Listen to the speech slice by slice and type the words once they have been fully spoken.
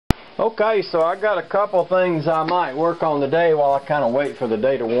Okay, so I got a couple things I might work on today while I kind of wait for the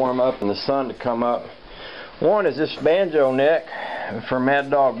day to warm up and the sun to come up. One is this banjo neck from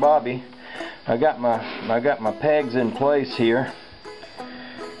Maddog Bobby. I got my pegs in place here,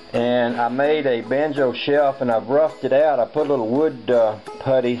 and I made a banjo shelf and I've roughed it out. I put a little wood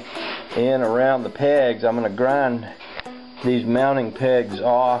putty in around the pegs. I'm going to grind these mounting pegs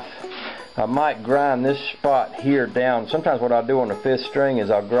off. I might grind this spot here down. Sometimes what I'll do on the 5th string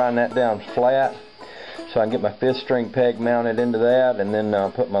is I'll grind that down flat so I can get my 5th string peg mounted into that, and then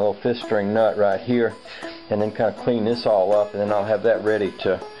put my little 5th string nut right here, and then kind of clean this all up, and then I'll have that ready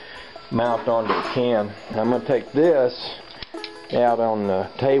to mount onto the can. And I'm going to take this out on the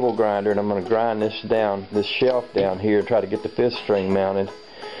table grinder and I'm going to grind this down, this shelf down here, try to get the 5th string mounted,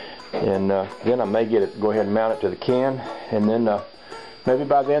 and then I may go ahead and mount it to the can, and then maybe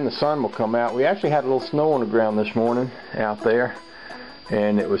by then the sun will come out. We actually had a little snow on the ground this morning out there,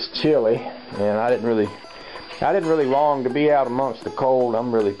 and it was chilly, and I didn't really long to be out amongst the cold.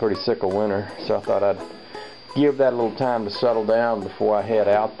 I'm really pretty sick of winter, so I thought I'd give that a little time to settle down before I head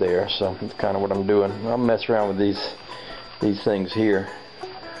out there. So that's kind of what I'm doing. I'll mess around with these things here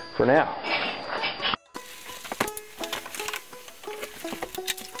for now.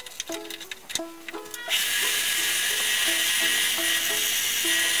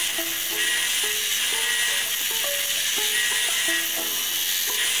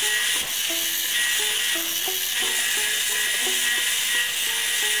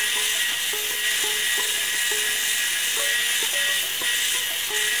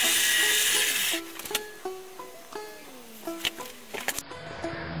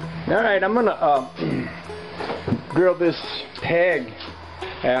 Alright, I'm going to drill this peg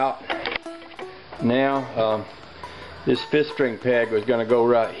out now. This 5th string peg was going to go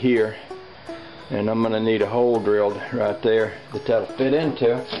right here, and I'm going to need a hole drilled right there that'll fit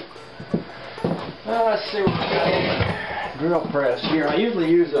into. Let's see what we got in the drill press here. I usually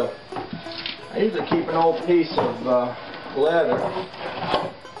keep an old piece of leather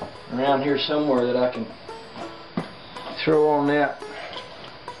around here somewhere that I can throw on that.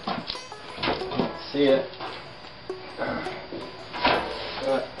 See it,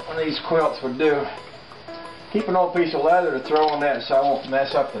 but one of these quilts would do. Keep an old piece of leather to throw on that so I won't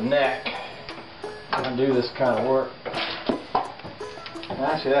mess up the neck when I do this kind of work.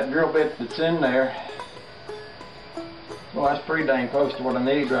 Actually, that drill bit that's in there, well, that's pretty dang close to what I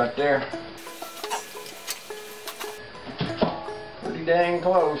need right there. Pretty dang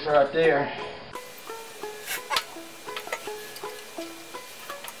close right there.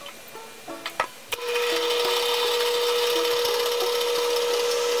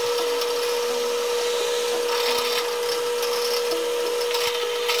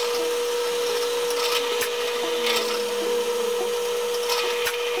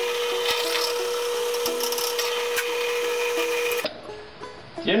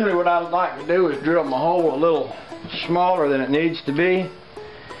 Generally what I like to do is drill my hole a little smaller than it needs to be,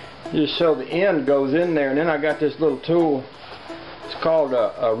 just so the end goes in there. And then I got this little tool, it's called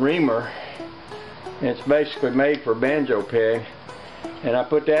a reamer, and it's basically made for a banjo peg, and I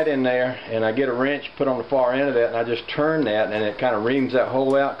put that in there and I get a wrench put on the far end of that, and I just turn that and it kind of reams that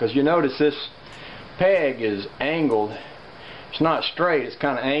hole out, because you notice this peg is angled. It's not straight, it's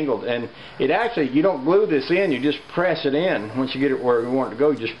kind of angled, and it actually, you don't glue this in, you just press it in. Once you get it where you want it to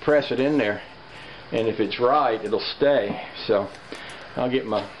go, you just press it in there, and if it's right, it'll stay. So I'll get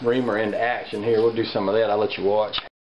my reamer into action here. We'll do some of that. I'll let you watch.